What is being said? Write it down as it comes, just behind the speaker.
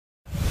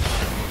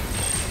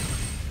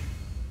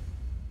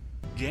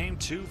game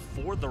two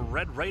for the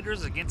Red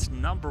Raiders against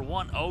number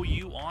one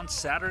OU on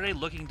Saturday,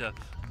 looking to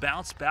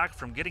bounce back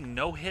from getting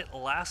no hit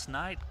last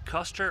night.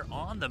 Custer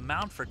on the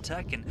mound for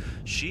Tech, and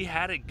she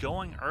had it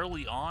going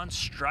early on,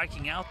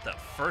 striking out the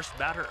first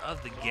batter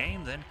of the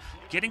game, then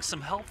getting some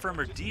help from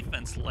her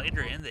defense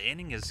later in the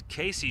inning as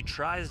Casey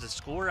tries to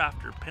score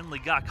after Penley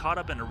got caught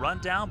up in a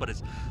rundown, but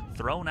is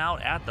thrown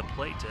out at the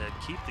plate to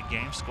keep the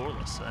game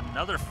scoreless.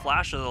 Another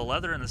flash of the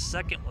leather in the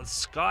second with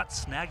Scott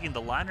snagging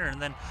the liner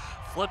and then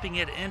flipping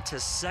it into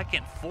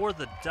second for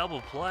the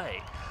double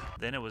play.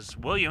 Then it was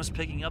Williams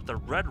picking up the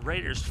Red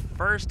Raiders'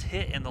 first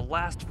hit in the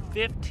last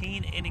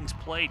 15 innings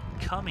played,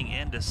 coming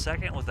into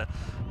second with a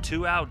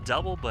 2-out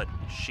double, but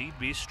she'd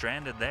be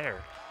stranded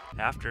there.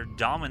 After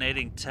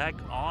dominating Tech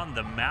on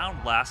the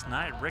mound last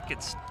night,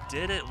 Ricketts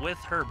did it with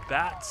her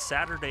bat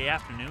Saturday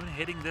afternoon,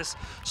 hitting this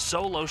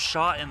solo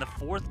shot in the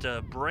fourth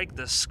to break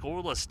the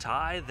scoreless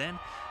tie. Then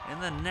in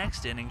the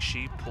next inning,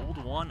 she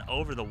pulled one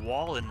over the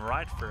wall and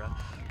right for a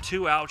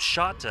 2-out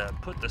shot to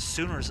put the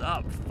Sooners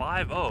up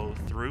 5-0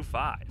 through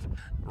 5.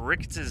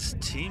 Ricketts'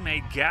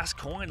 teammate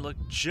Gascoigne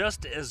looked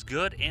just as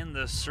good in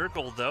the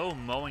circle, though,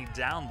 mowing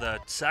down the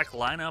Tech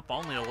lineup,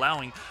 only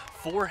allowing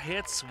 4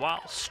 hits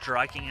while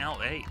striking out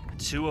 8.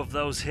 2 of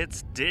those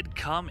hits did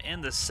come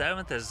in the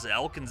 7th as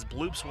Elkins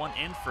bloops one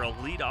in for a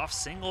leadoff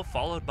single,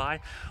 followed by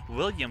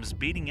Williams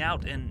beating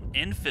out an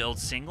infield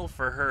single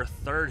for her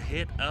 3rd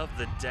hit of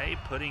the day,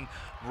 putting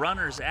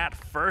runners at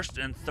first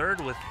and third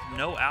with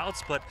no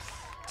outs, but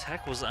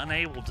Tech was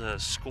unable to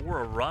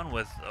score a run,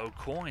 with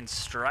O'Coin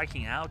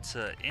striking out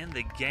to end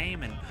the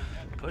game and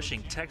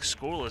pushing Tech's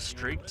scoreless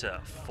streak to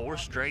 4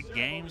 straight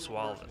games,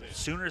 while the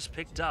Sooners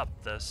picked up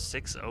the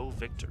 6-0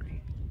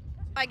 victory.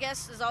 I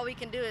guess is all we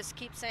can do is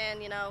keep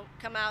saying,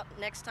 come out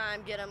next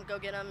time, get them, go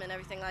get them, and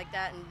everything like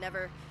that, and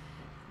never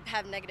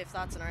have negative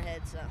thoughts in our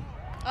heads. So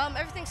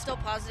everything's still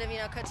positive.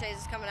 Coach Hayes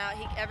is coming out.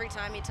 Every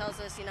time he tells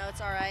us,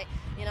 it's all right.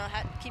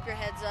 Keep your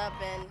heads up,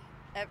 and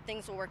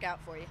things will work out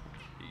for you.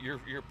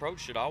 Your approach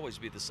should always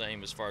be the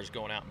same as far as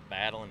going out and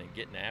battling and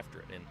getting after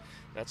it, and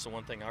that's the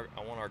one thing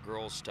I want our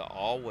girls to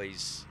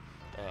always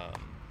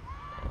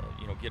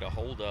get a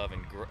hold of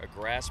and a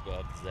grasp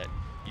of, that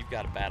you've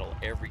got to battle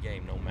every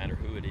game no matter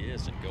who it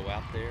is, and go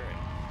out there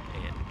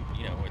and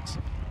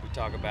we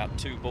talk about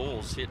 2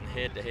 bulls hitting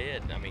head to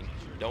head. I mean,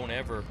 don't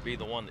ever be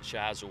the one that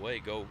shies away.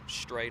 Go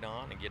straight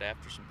on and get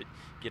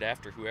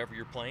after whoever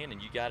you're playing,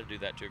 and you got to do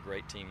that to a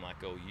great team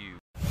like OU.